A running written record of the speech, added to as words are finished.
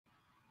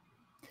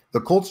The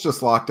Colts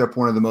just locked up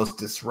one of the most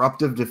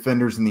disruptive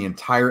defenders in the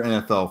entire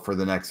NFL for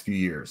the next few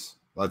years.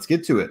 Let's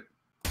get to it.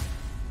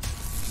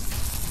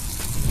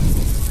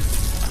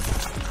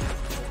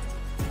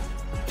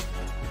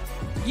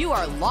 You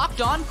are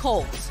Locked On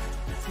Colts,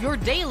 your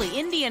daily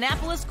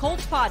Indianapolis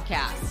Colts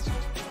podcast.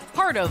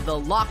 Part of the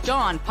Locked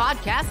On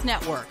Podcast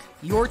Network,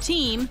 your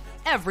team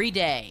every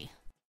day.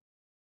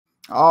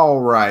 All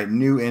right,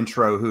 new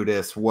intro, who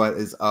dis? What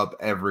is up,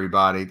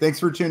 everybody? Thanks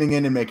for tuning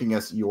in and making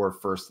us your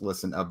first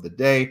listen of the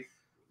day.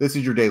 This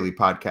is your daily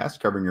podcast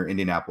covering your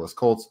Indianapolis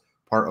Colts,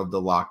 part of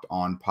the Locked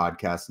On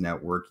Podcast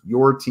Network,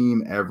 your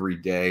team every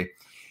day.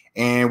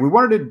 And we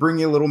wanted to bring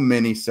you a little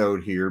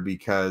mini-sode here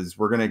because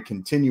we're going to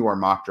continue our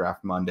mock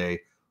draft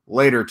Monday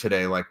later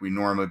today like we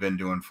normally been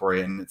doing for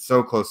you. And it's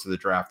so close to the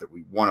draft that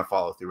we want to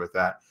follow through with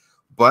that.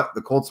 But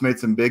the Colts made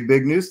some big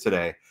news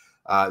today.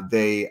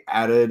 They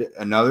added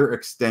another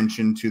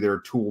extension to their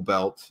tool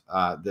belt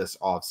this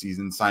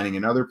offseason, signing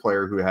another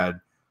player who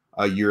had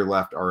a year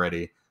left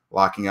already,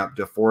 locking up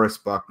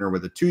DeForest Buckner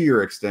with a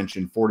 2-year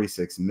extension,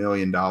 $46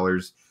 million,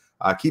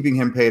 keeping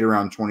him paid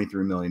around $23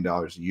 million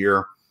a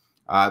year.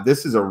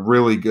 This is a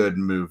really good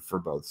move for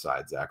both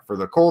sides, Zach. For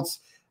the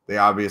Colts, they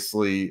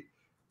obviously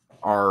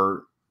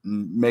are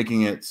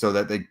making it so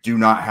that they do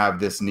not have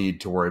this need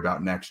to worry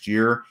about next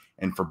year.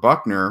 And for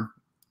Buckner,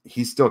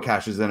 he still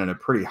cashes in at a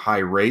pretty high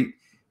rate,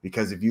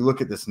 because if you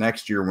look at this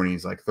next year when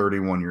he's like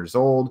 31 years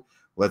old,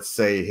 let's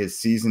say his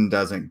season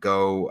doesn't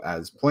go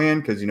as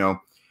planned, because, you know,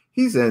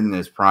 he's in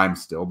his prime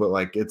still, but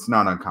like it's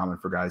not uncommon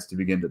for guys to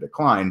begin to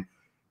decline.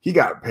 He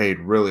got paid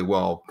really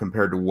well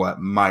compared to what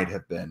might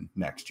have been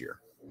next year.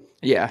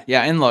 Yeah.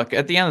 And look,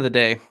 at the end of the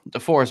day,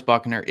 DeForest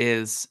Buckner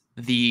is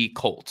the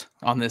Colt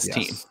on this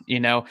team. You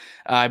know,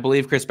 I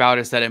believe Chris Ballard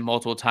has said it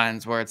multiple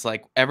times where it's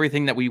like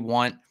everything that we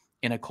want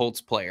in a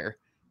Colts player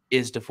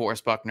is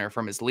DeForest Buckner,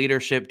 from his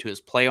leadership to his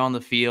play on the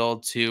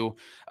field to,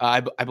 I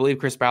believe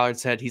Chris Ballard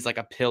said he's like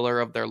a pillar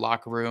of their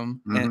locker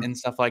room and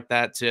stuff like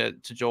that to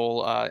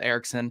Joel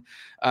Erickson.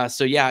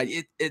 So yeah,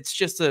 it's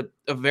just a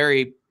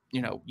very,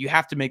 you know, you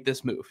have to make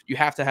this move. You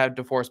have to have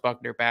DeForest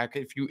Buckner back.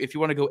 If you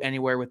want to go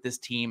anywhere with this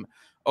team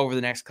over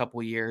the next couple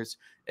of years,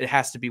 it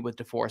has to be with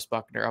DeForest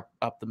Buckner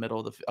up the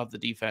middle of the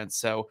defense.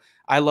 So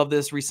I love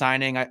this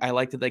re-signing. I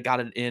like that they got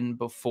it in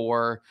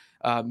before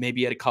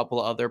maybe a couple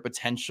of other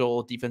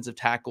potential defensive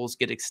tackles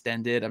get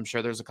extended. I'm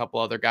sure there's a couple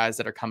other guys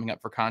that are coming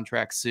up for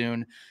contracts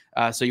soon.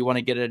 So you want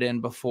to get it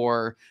in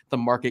before the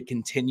market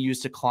continues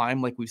to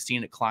climb like we've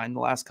seen it climb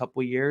the last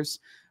couple of years.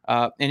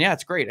 And yeah,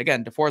 it's great.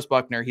 Again, DeForest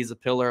Buckner, he's a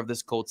pillar of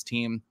this Colts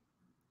team.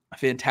 A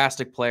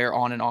fantastic player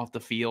on and off the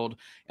field,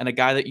 and a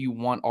guy that you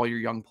want all your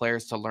young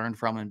players to learn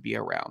from and be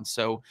around.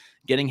 So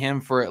getting him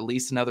for at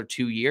least another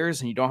 2 years,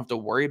 and you don't have to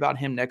worry about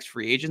him next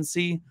free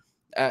agency,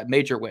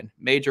 major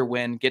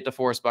win. Get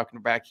DeForest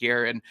Buckner back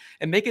here and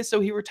make it so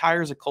he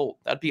retires a Colt.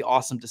 That'd be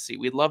awesome to see.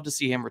 We'd love to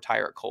see him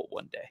retire a Colt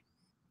one day.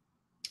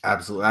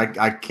 Absolutely.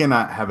 I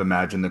cannot have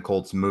imagined the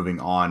Colts moving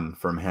on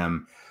from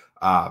him.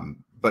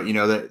 But you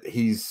know that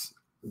he's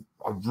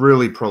a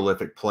really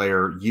prolific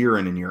player year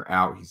in and year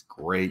out. He's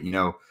great. You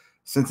know,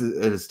 since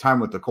his time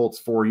with the Colts,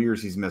 4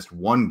 years, he's missed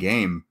one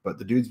game, but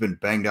the dude's been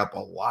banged up a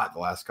lot the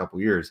last couple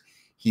of years.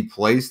 He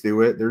plays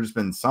through it. There's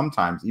been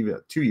sometimes, even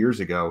 2 years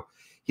ago,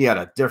 he had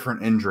a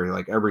different injury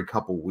like every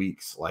couple of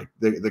weeks. Like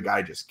the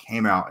guy just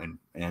came out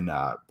and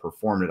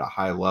performed at a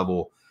high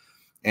level.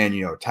 And,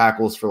 you know,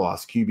 tackles for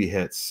loss, QB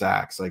hits,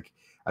 sacks. Like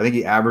I think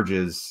he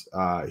averages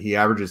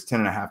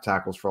 10.5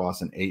 tackles for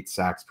loss and 8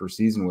 sacks per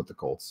season with the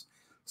Colts.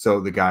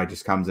 So the guy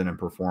just comes in and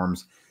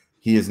performs.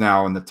 He is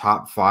now in the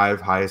top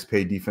 5 highest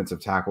paid defensive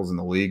tackles in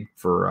the league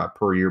for a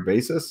per year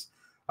basis.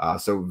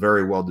 So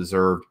very well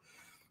deserved.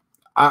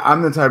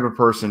 I'm the type of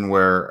person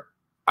where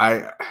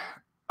I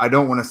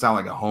don't want to sound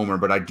like a homer,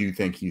 but I do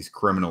think he's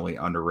criminally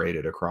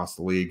underrated across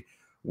the league.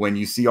 When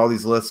you see all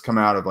these lists come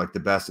out of like the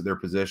best at their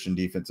position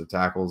defensive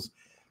tackles,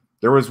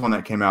 there was one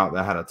that came out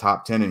that had a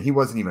top 10 and he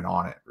wasn't even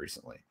on it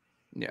recently.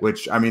 Yeah.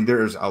 Which, I mean,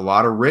 there's a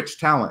lot of rich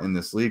talent in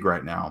this league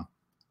right now.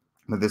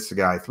 But this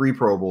guy, 3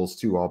 Pro Bowls,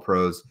 2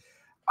 All-Pros.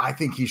 I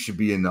think he should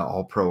be in the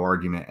All-Pro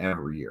argument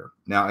every year.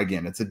 Now,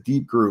 again, it's a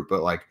deep group,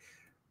 but like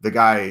the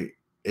guy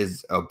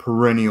is a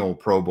perennial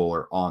Pro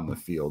Bowler on the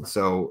field.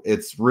 So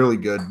it's really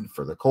good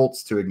for the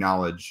Colts to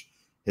acknowledge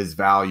his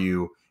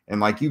value.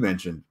 And like you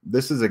mentioned,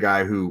 this is a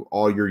guy who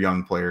all your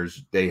young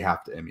players, they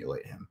have to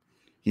emulate him.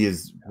 He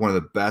is one of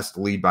the best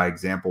lead by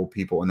example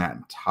people in that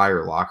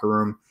entire locker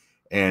room.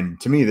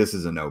 And to me, this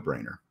is a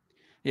no-brainer.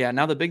 Yeah,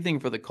 now the big thing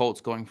for the Colts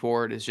going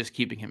forward is just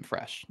keeping him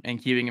fresh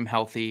and keeping him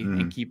healthy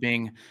and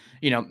keeping,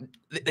 you know,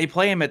 they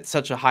play him at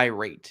such a high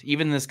rate,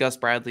 even in this Gus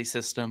Bradley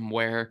system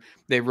where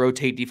they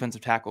rotate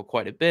defensive tackle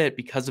quite a bit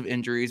because of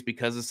injuries,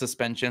 because of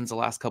suspensions the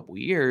last couple of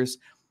years.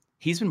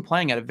 He's been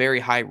playing at a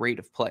very high rate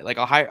of play, like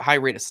a high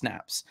rate of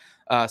snaps.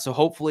 So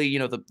hopefully, you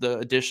know, the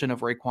addition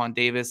of Raekwon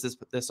Davis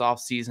this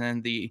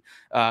offseason, the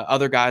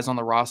other guys on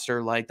the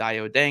roster like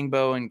Dayo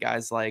Dangbo and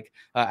guys like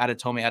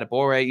Adetomiwa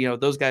Adebawore, you know,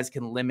 those guys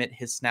can limit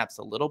his snaps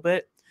a little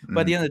bit.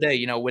 But at the end of the day,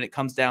 you know, when it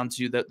comes down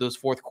to those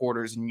fourth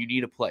quarters and you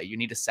need a play, you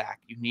need a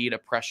sack, you need a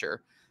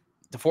pressure,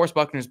 DeForest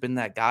Buckner's been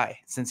that guy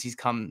since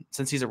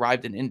he's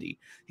arrived in Indy.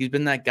 He's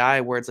been that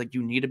guy where it's like,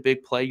 you need a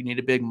big play, you need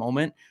a big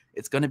moment.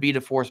 It's going to be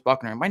DeForest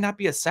Buckner. It might not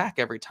be a sack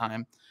every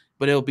time,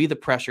 but it'll be the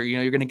pressure.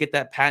 You're going to get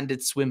that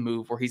patented swim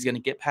move where he's going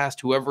to get past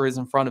whoever is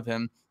in front of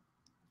him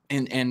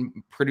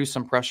and produce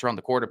some pressure on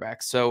the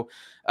quarterback. So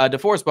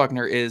DeForest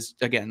Buckner is,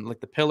 again, like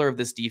the pillar of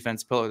this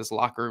defense, pillar of this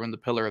locker room, and the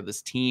pillar of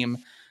this team.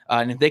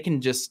 And if they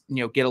can just,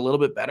 get a little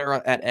bit better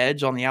at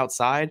edge on the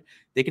outside,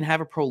 they can have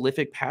a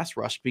prolific pass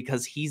rush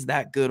because he's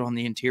that good on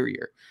the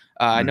interior.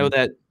 I know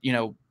that,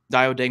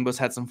 Dio Dangbo's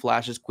had some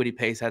flashes, Kwity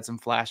Pace had some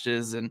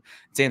flashes, and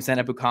Samson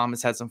Ebukam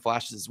has had some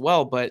flashes as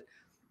well. But,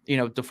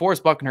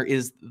 DeForest Buckner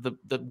is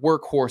the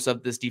workhorse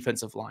of this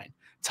defensive line.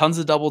 Tons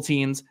of double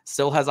teams,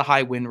 still has a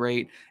high win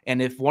rate.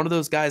 And if one of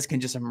those guys can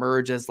just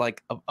emerge as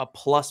like a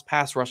plus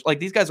pass rush, like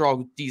these guys are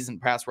all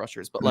decent pass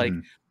rushers, but like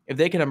if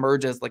they can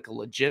emerge as like a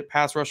legit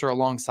pass rusher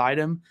alongside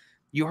him,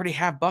 you already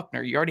have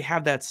Buckner. You already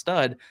have that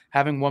stud.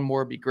 Having one more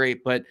would be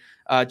great. But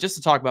just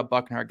to talk about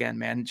Buckner again,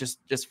 man, just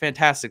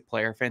fantastic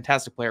player,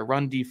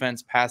 run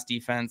defense, pass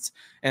defense.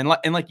 And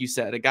like you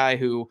said, a guy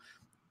who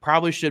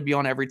probably should be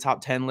on every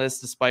top 10 list,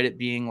 despite it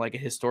being like a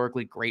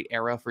historically great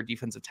era for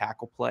defensive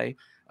tackle play.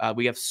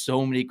 We have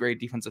so many great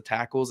defensive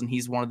tackles, and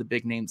he's one of the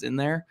big names in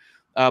there.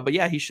 But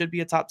yeah, he should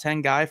be a top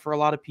 10 guy for a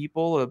lot of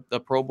people, a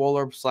Pro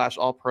Bowler /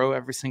 All-Pro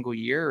every single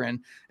year.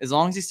 And as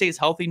long as he stays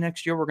healthy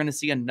next year, we're going to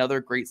see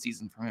another great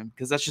season from him,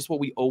 because that's just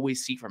what we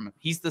always see from him.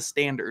 He's the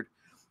standard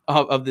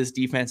of this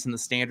defense and the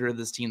standard of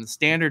this team. The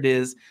standard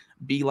is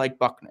be like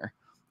Buckner.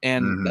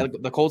 And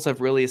the Colts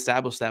have really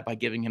established that by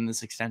giving him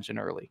this extension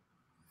early.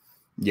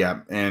 Yeah,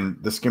 and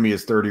this can be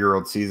his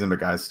 30-year-old season, but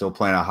guy's still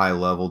playing at a high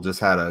level. Just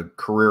had a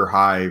career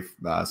high,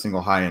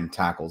 single high in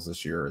tackles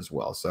this year as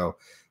well. So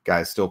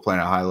guys still playing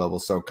at a high level.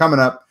 So coming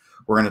up,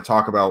 we're going to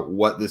talk about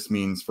what this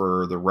means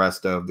for the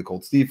rest of the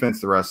Colts defense,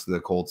 the rest of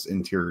the Colts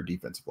interior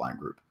defensive line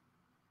group.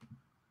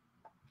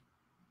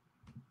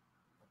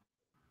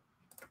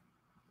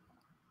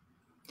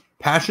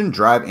 Passion,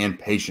 drive, and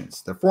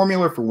patience. The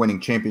formula for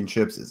winning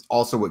championships is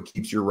also what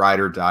keeps your ride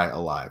or die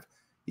alive.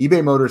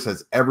 eBay Motors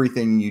has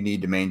everything you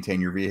need to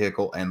maintain your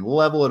vehicle and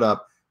level it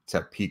up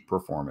to peak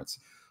performance.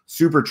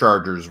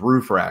 Superchargers,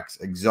 roof racks,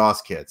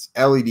 exhaust kits,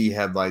 LED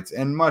headlights,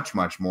 and much,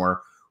 much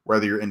more.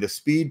 Whether you're into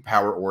speed,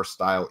 power, or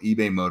style,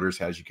 eBay Motors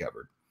has you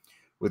covered.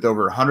 With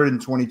over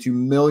 122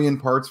 million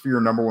parts for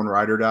your number one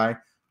ride or die,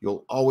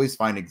 you'll always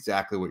find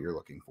exactly what you're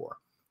looking for.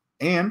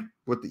 And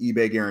with the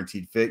eBay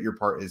Guaranteed Fit, your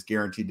part is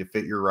guaranteed to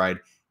fit your ride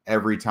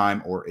every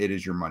time, or it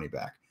is your money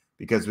back.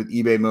 Because with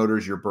eBay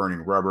Motors, you're burning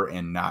rubber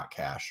and not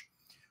cash.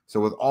 So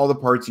with all the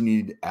parts you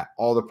need at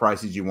all the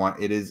prices you want,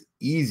 it is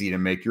easy to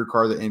make your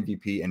car the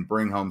MVP and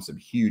bring home some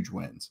huge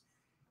wins.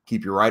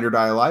 Keep your ride or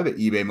die alive at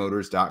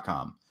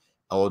ebaymotors.com.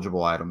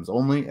 Eligible items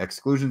only.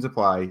 Exclusions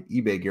apply.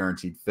 eBay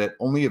Guaranteed Fit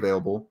only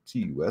available to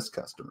U.S.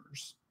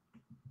 customers.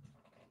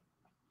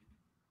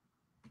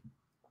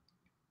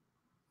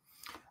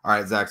 All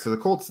right, Zach. So the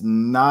Colts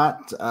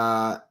not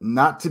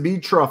to be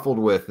truffled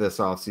with this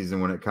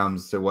offseason when it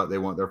comes to what they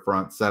want their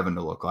front seven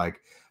to look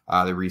like.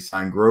 They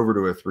re-signed Grover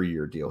to a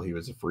 3-year deal. He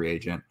was a free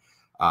agent.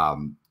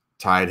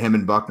 Tied him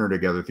and Buckner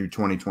together through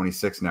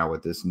 2026 now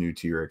with this new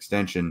 2-year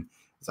extension.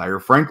 Zaire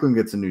Franklin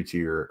gets a new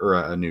tier or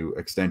a new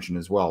extension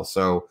as well.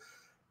 So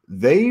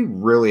they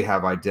really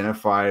have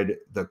identified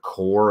the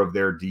core of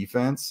their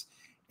defense.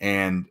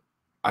 And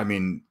I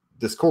mean,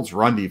 this Colts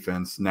run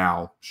defense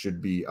now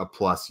should be a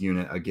plus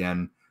unit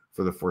again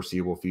for the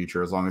foreseeable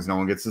future, as long as no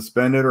one gets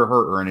suspended or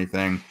hurt or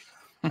anything.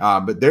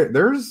 But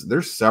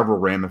there's several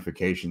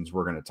ramifications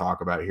we're going to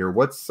talk about here.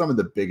 What's some of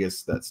the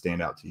biggest that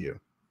stand out to you?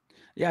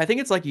 Yeah, I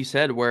think it's like you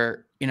said,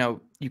 where,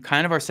 you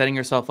kind of are setting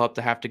yourself up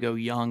to have to go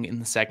young in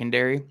the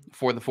secondary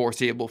for the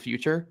foreseeable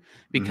future,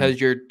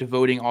 because you're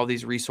devoting all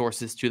these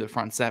resources to the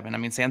front seven. I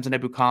mean, Samson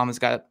Ebukam has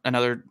got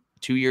another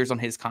 2 years on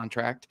his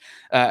contract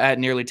at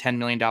nearly $10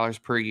 million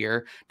per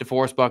year.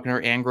 DeForest Buckner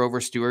and Grover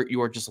Stewart,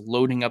 you are just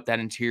loading up that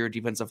interior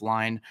defensive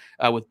line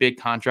with big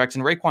contracts.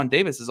 And Raekwon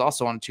Davis is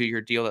also on a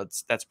 2-year deal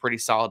that's pretty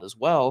solid as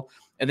well.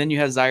 And then you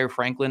have Zaire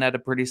Franklin at a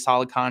pretty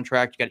solid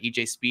contract. You got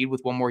EJ Speed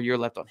with 1 more year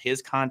left on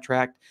his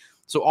contract.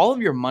 So all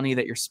of your money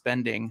that you're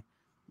spending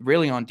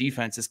really on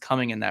defense is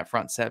coming in that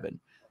front seven.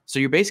 So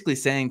you're basically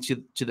saying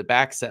to the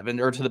back seven,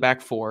 or to the back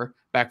four,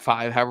 back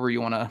five, however you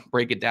want to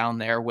break it down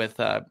there with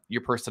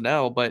your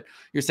personnel, but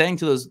you're saying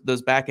to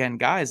those back end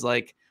guys,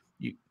 like,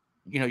 you're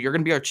going to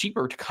be our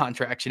cheaper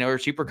contracts. Our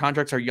cheaper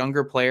contracts are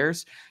younger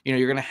players.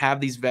 You're going to have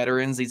these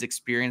veterans, these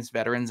experienced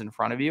veterans in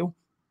front of you.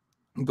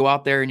 Go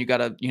out there and you got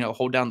to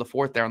hold down the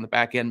fort there on the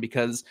back end,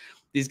 because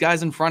these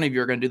guys in front of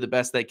you are going to do the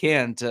best they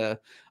can to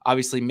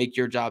obviously make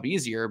your job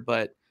easier,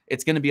 but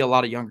it's going to be a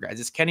lot of younger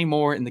guys. It's Kenny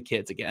Moore and the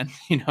kids again,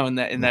 in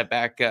that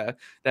back,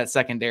 that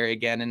secondary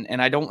again.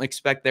 And I don't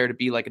expect there to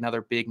be like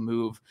another big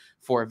move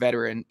for a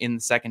veteran in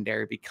the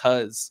secondary,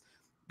 because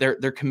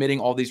they're committing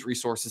all these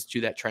resources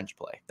to that trench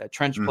play. That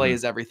trench play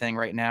is everything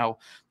right now.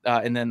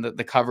 And then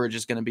the coverage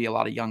is going to be a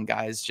lot of young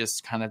guys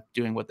just kind of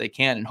doing what they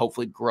can and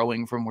hopefully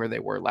growing from where they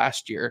were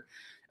last year.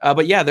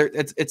 But yeah,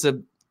 it's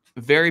a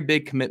very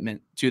big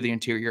commitment to the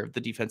interior of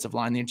the defensive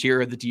line, the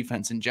interior of the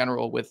defense in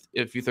general, with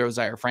if you throw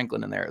Zaire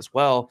Franklin in there as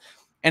well.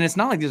 And it's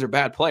not like these are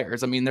bad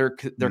players. I mean, they're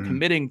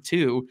committing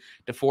to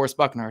DeForest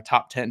Buckner, a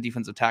top 10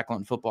 defensive tackle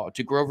in football,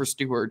 to Grover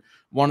Stewart,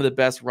 one of the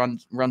best run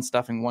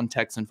stuffing one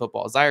techs in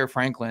football, Zaire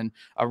Franklin,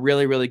 a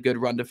really, really good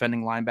run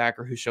defending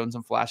linebacker who's shown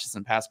some flashes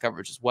in pass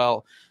coverage as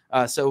well.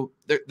 So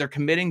they're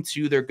committing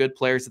to their good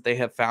players that they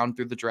have found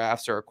through the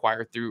drafts or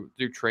acquired through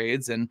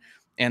trades, and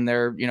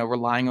they're, you know,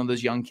 relying on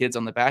those young kids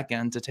on the back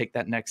end to take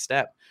that next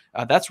step.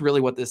 That's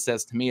really what this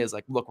says to me is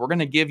like, look, we're going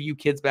to give you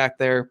kids back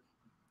there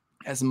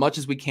as much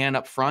as we can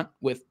up front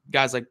with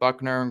guys like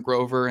Buckner and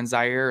Grover and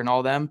Zaire and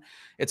all them.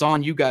 It's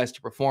on you guys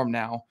to perform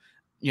now,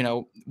 you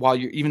know, while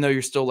even though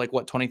you're still like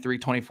 23,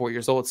 24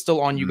 years old, it's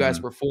still on you guys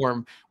to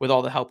perform with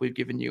all the help we've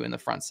given you in the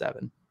front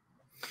seven.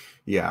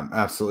 Yeah,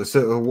 absolutely.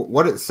 So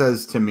what it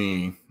says to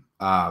me,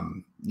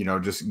 you know,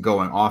 just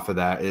going off of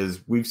that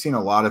is we've seen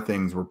a lot of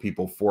things where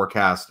people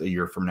forecast a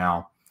year from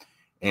now.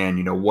 And,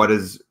 you know, what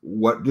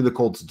do the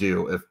Colts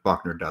do if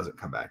Buckner doesn't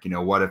come back? You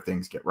know, what if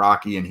things get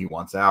rocky and he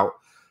wants out?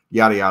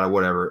 Yada, yada,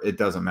 whatever. It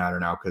doesn't matter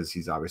now because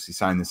he's obviously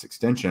signed this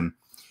extension.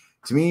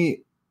 To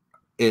me,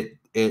 it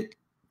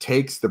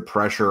takes the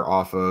pressure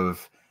off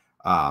of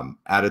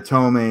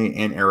Adetome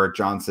and Eric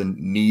Johnson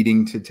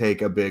needing to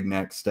take a big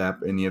next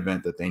step in the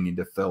event that they need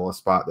to fill a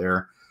spot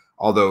there.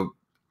 Although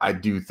I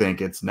do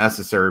think it's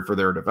necessary for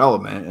their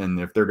development. And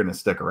if they're going to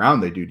stick around,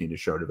 they do need to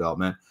show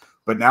development.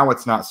 But now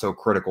it's not so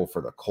critical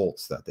for the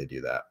Colts that they do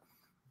that.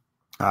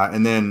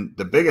 And then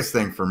the biggest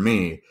thing for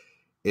me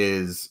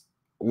is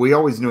we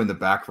always knew in the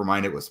back of our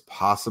mind it was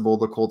possible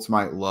the Colts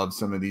might love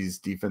some of these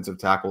defensive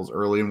tackles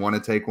early and want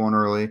to take one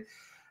early.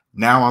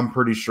 Now I'm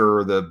pretty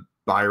sure the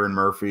Byron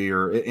Murphy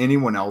or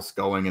anyone else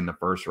going in the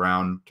first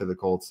round to the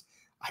Colts,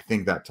 I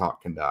think that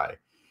talk can die.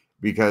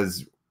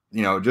 Because,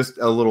 you know, just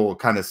a little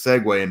kind of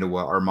segue into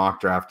what our mock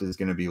draft is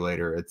going to be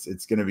later.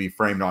 It's going to be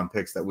framed on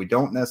picks that we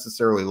don't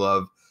necessarily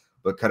love,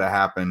 but could have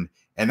happened.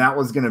 And that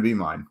was going to be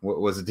mine,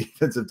 was a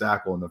defensive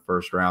tackle in the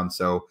first round.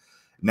 So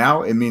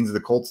now it means the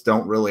Colts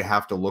don't really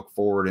have to look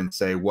forward and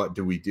say, what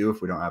do we do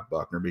if we don't have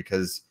Buckner?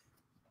 Because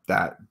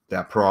that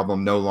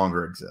problem no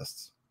longer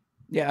exists.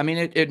 Yeah, I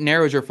mean, it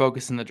narrows your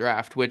focus in the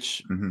draft,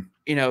 which,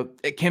 you know,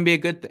 it can be a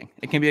good thing.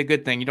 It can be a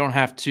good thing. You don't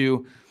have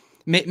to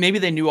 – maybe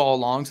they knew all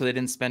along, so they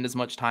didn't spend as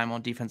much time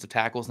on defensive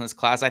tackles in this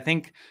class. I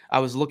think I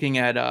was looking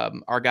at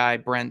our guy,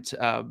 Brent,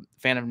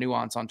 fan of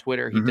Nuance on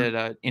Twitter. He did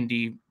an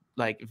Indy –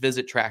 like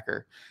visit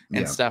tracker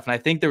and stuff. And I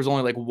think there was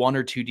only like 1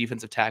 or 2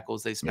 defensive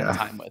tackles they spent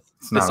time with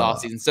this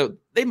offseason. So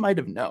they might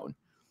have known.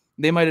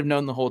 They might have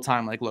known the whole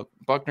time, like, look,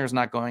 Buckner's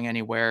not going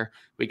anywhere.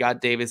 We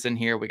got Davis in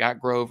here. We got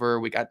Grover.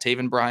 We got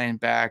Taven Bryan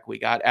back. We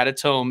got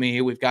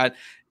Adetome. We've got,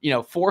 you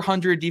know,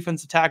 400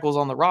 defensive tackles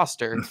on the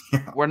roster.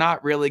 We're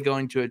not really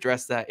going to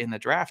address that in the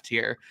draft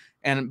here.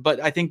 But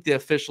I think the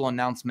official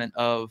announcement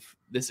of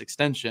this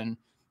extension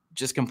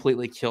just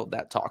completely killed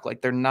that talk.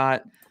 Like, they're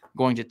not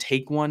going to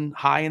take one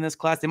high in this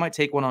class. They might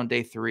take one on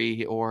day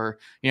 3 or,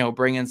 you know,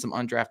 bring in some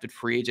undrafted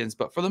free agents.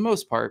 But for the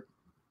most part,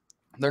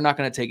 they're not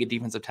going to take a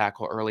defensive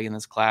tackle early in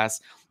this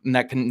class. And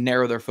that can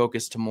narrow their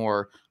focus to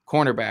more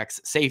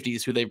cornerbacks,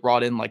 safeties, who they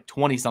brought in like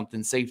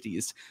 20-something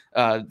safeties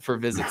for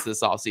visits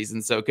this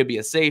offseason. So it could be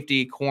a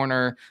safety,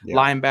 corner,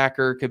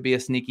 linebacker, could be a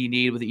sneaky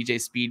need with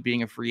EJ Speed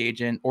being a free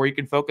agent, or you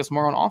can focus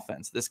more on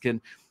offense. This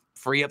can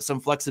free up some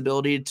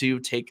flexibility to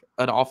take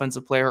an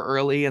offensive player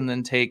early and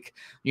then take,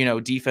 you know,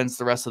 defense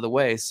the rest of the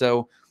way.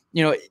 So,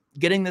 you know,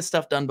 getting this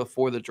stuff done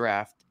before the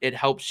draft, it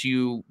helps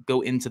you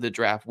go into the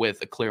draft with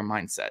a clear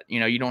mindset. You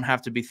know, you don't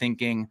have to be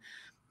thinking,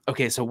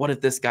 okay, so what if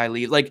this guy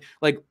leaves? Like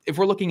if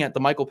we're looking at the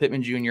Michael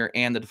Pittman Jr.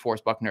 and the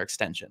DeForest Buckner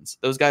extensions,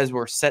 those guys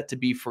were set to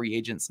be free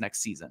agents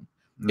next season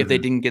if they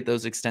didn't get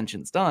those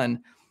extensions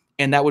done.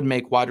 And that would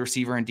make wide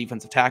receiver and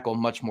defensive tackle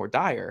much more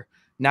dire.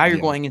 Now you're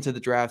going into the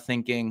draft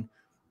thinking,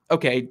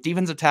 okay,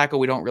 defensive tackle,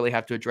 we don't really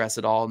have to address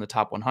it all in the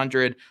top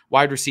 100.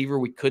 Wide receiver,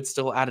 we could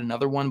still add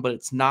another one, but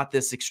it's not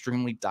this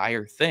extremely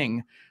dire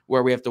thing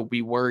where we have to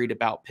be worried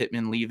about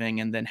Pittman leaving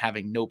and then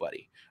having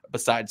nobody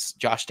besides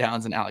Josh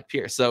Downs and Alec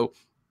Pierce. So,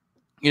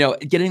 you know,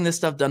 getting this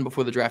stuff done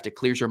before the draft, it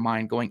clears your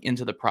mind going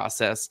into the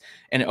process,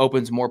 and it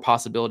opens more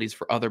possibilities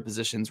for other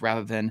positions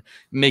rather than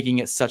making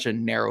it such a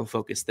narrow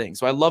focused thing.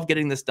 So I love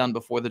getting this done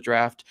before the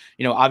draft.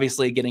 You know,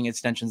 obviously getting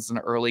extensions in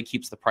early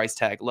keeps the price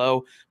tag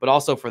low, but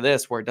also for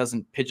this, where it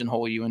doesn't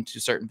pigeonhole you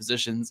into certain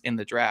positions in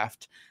the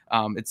draft,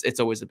 it's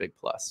always a big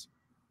plus.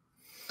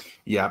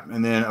 Yeah,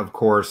 and then, of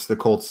course, the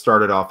Colts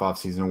started off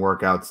offseason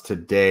workouts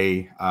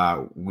today.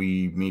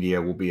 We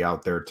media will be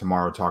out there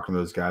tomorrow talking to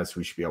those guys.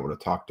 We should be able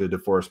to talk to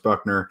DeForest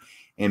Buckner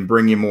and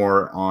bring you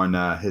more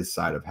on his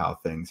side of how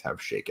things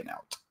have shaken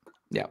out.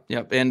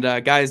 Yep. And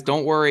guys,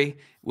 don't worry.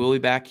 We'll be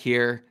back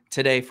here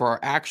today for our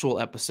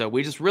actual episode.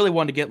 We just really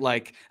wanted to get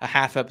like a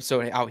half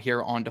episode out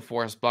here on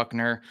DeForest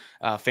Buckner.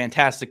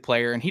 Fantastic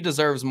player, and he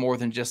deserves more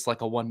than just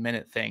like a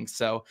 1-minute thing.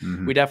 So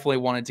we definitely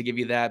wanted to give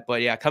you that.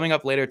 But yeah, coming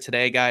up later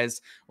today,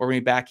 guys, we're going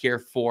to be back here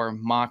for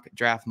Mock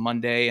Draft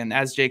Monday. And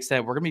as Jake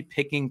said, we're going to be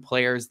picking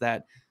players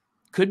that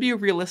could be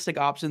realistic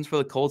options for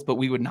the Colts, but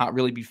we would not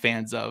really be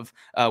fans of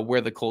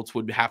where the Colts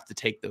would have to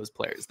take those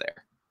players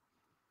there.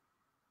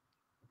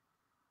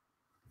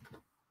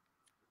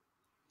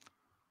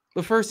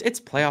 But first, it's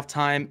playoff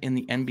time in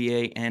the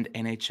NBA and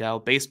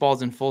NHL.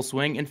 Baseball's in full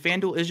swing, and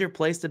FanDuel is your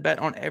place to bet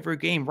on every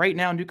game. Right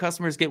now, new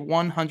customers get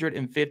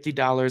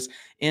 $150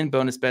 in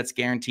bonus bets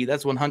guaranteed.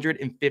 That's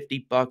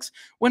 $150.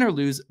 Win or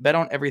lose, bet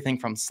on everything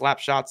from slap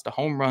shots to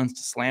home runs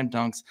to slam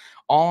dunks,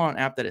 all on an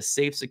app that is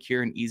safe,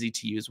 secure, and easy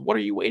to use. What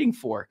are you waiting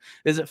for?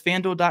 Visit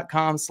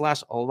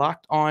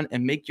FanDuel.com/lockedon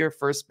and make your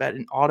first bet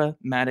an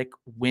automatic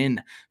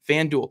win.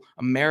 FanDuel,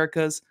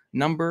 America's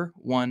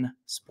 #1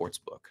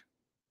 sportsbook.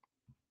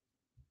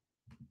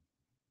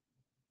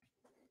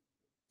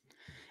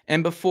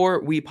 And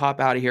before we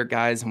pop out of here,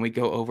 guys, and we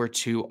go over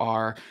to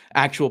our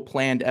actual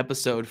planned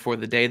episode for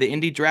the day, the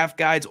Indie Draft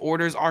Guides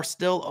orders are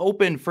still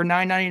open for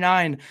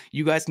 $9.99.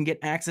 You guys can get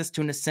access to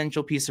an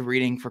essential piece of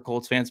reading for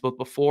Colts fans both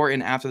before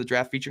and after the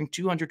draft, featuring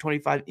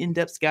 225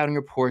 in-depth scouting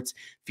reports,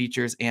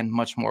 features, and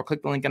much more.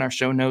 Click the link in our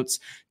show notes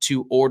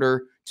to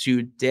order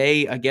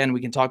today. Again, we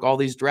can talk all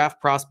these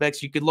draft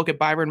prospects. You could look at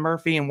Byron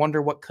Murphy and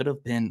wonder what could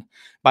have been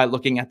by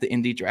looking at the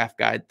Indie Draft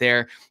Guide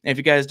there. And if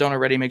you guys don't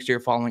already, make sure you're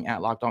following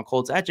at Locked On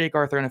Colts, at Jake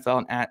Arthur NFL,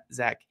 and at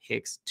Zach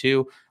Hicks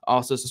 2.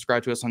 Also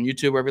subscribe to us on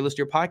YouTube, wherever you listen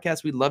to your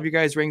podcast. We love your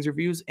guys' ratings,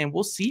 reviews, and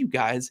we'll see you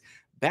guys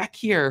back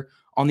here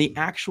on the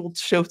actual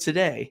show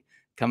today,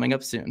 coming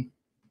up soon.